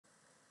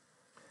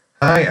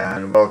Hi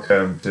and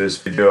welcome to this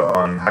video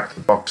on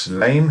HackTheBox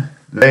Lame.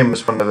 Lame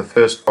was one of the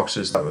first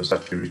boxes that was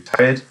actually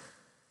retired.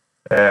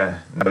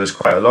 Now there's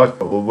quite a lot,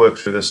 but we'll work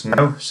through this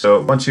now.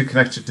 So once you're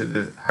connected to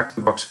the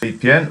HackTheBox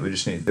VPN, we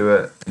just need to do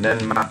an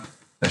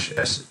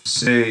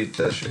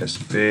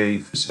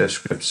nmap-sc-sb for safe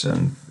scripts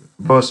and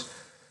bus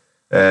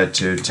to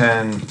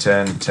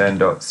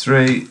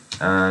 10.10.10.3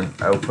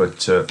 and output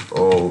to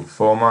all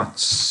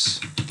formats.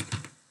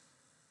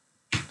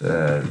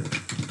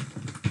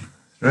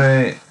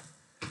 3.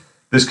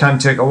 This can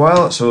take a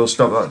while, so we'll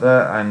stop that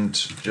there and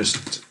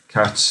just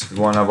catch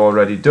the one I've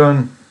already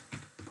done.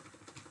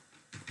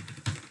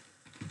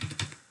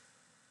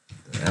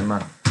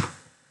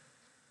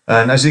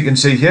 And as you can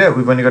see here,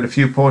 we've only got a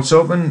few ports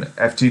open: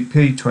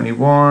 FTP,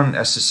 21,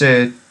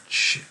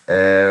 SSH,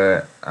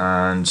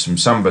 and some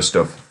Samba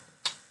stuff.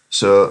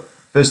 So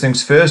first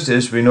things first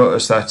is we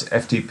notice that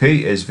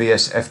FTP is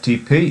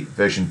VSFTP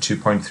version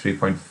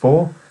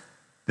 2.3.4.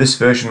 This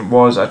version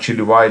was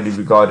actually widely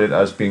regarded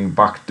as being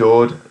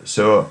backdoored,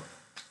 so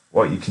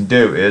what you can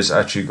do is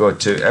actually go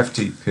to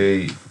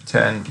FTP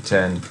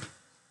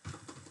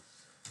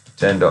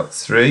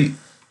 10.10.10.3,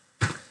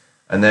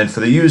 and then for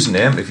the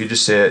username, if you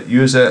just say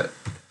user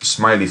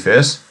smiley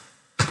face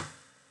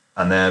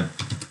and then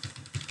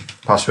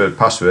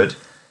password,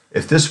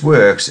 if this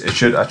works, it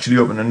should actually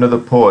open another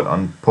port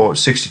on port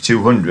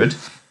 6200,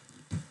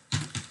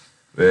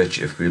 which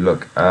if we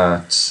look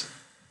at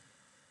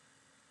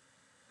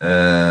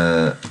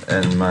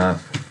nmap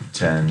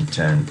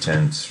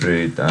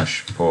 10.10.10.3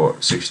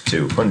 -port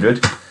 6200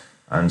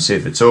 and see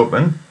if it's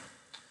open,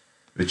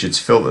 which it's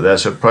filtered there,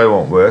 so it probably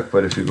won't work.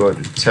 But if we go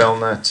to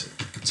telnet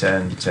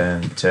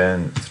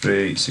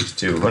 10.10.10.3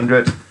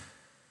 6200,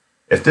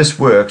 if this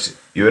worked,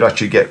 you would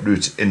actually get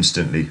root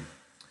instantly.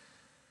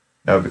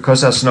 Now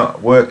because that's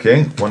not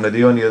working, one of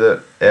the only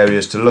other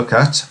areas to look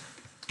at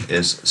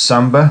is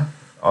Samba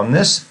on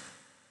this.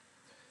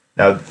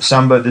 Now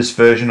Samba, this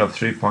version of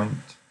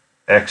 3.x,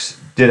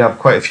 did have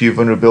quite a few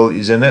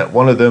vulnerabilities in it.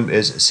 One of them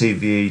is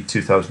CVE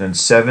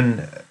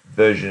 2007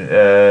 version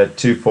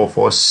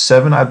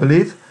 2447, I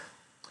believe.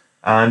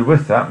 And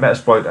with that,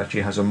 Metasploit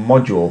actually has a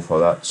module for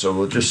that. So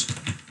we'll just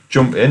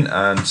jump in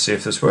and see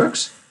if this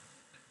works.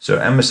 So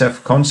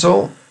MSF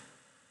console,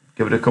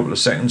 give it a couple of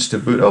seconds to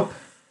boot up.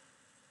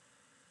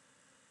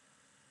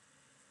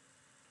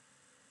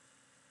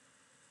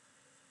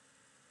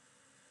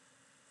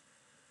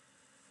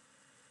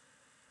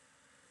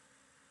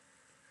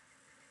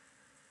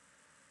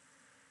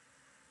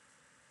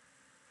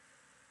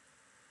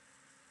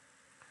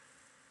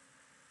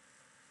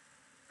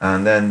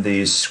 And then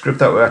the script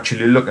that we're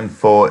actually looking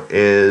for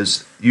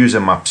is user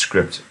map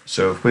script.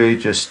 So if we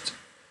just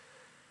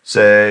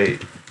say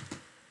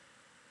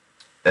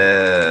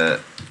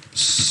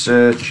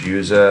search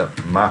user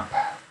map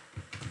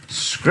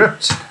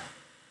script,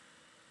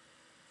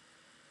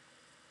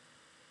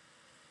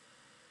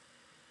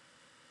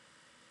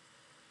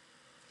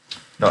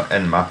 not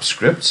nmap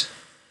script,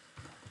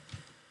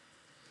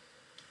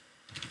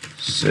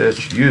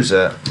 search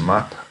user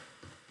map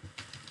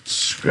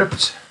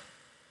script.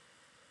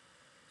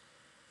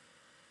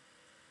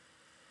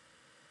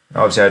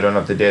 Obviously I don't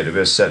have the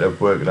database set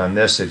up working on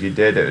this. If you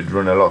did, it would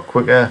run a lot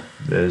quicker.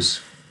 There's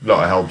a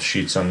lot of help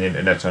sheets on the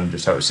internet on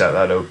just how to set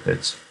that up.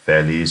 It's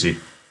fairly easy.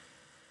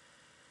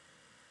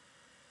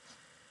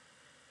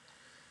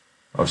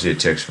 Obviously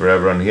it takes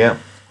forever on here.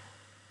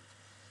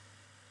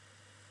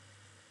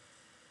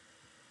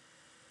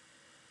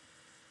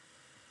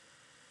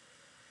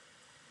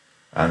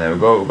 And there we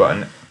go, we've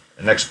got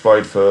an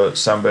exploit for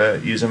Samba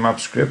user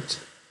map script.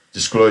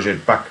 Disclosure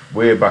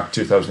way back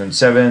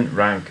 2007,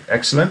 rank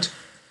excellent.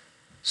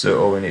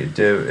 So all we need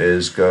to do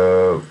is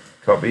go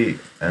copy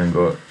and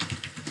go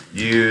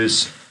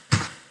use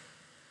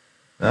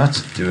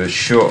that, do a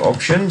show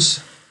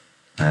options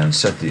and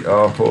set the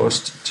R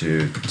host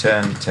to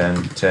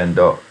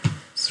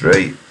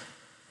 10.10.10.3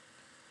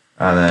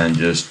 and then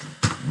just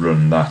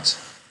run that.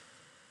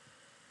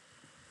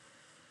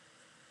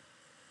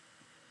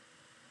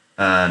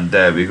 And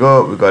there we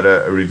go, we've got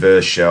a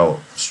reverse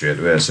shell straight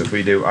away. So if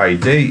we do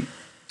ID, it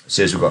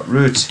says we've got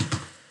root,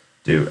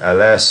 do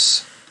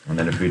ls, and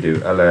then if we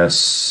do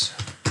ls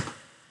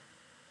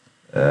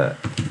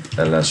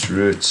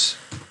root,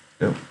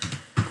 you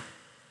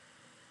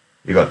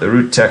got the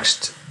root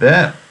text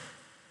there.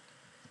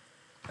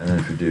 And then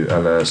if we do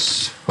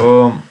ls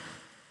home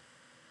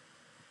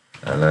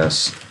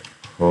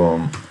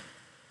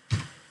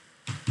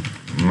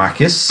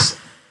Macis,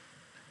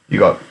 you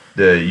got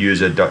the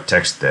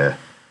user.txt there.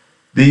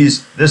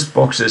 This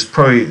box is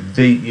probably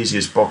the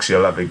easiest box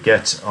you'll ever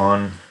get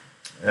on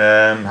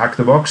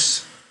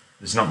HackTheBox.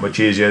 It's not much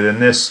easier than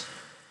this.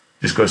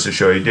 Just goes to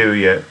show you do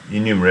your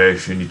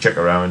enumeration, you check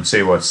around,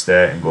 see what's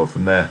there and go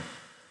from there.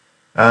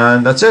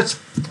 And that's it.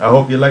 I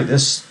hope you like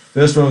this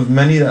first one of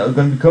many that are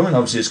going to be coming.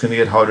 Obviously it's going to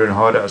get harder and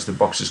harder as the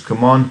boxes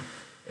come on.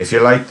 If you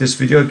like this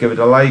video, give it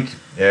a like,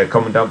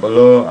 comment down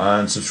below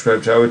and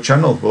subscribe to our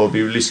channel. We'll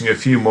be releasing a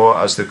few more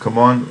as they come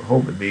on.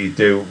 Hopefully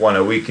do one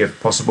a week if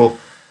possible.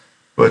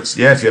 But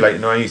yeah, if you'd like to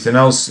know anything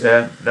else,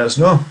 let us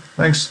know.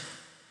 Thanks.